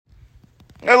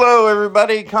Hello,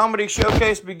 everybody. Comedy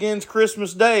Showcase begins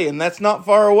Christmas Day, and that's not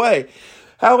far away.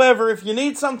 However, if you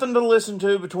need something to listen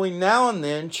to between now and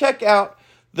then, check out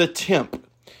The Temp.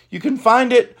 You can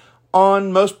find it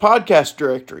on most podcast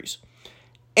directories.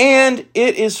 And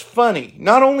it is funny.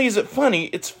 Not only is it funny,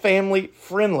 it's family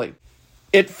friendly.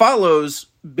 It follows,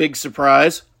 big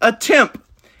surprise, a temp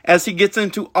as he gets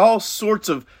into all sorts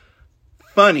of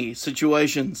funny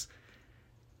situations.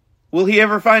 Will he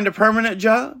ever find a permanent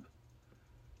job?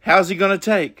 How's he going to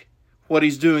take what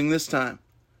he's doing this time?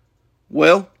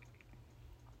 Well,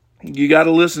 you got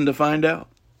to listen to find out.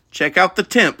 Check out The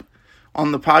Temp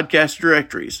on the podcast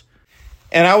directories.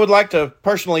 And I would like to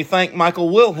personally thank Michael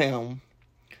Wilhelm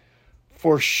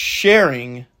for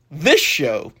sharing this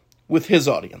show with his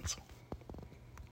audience.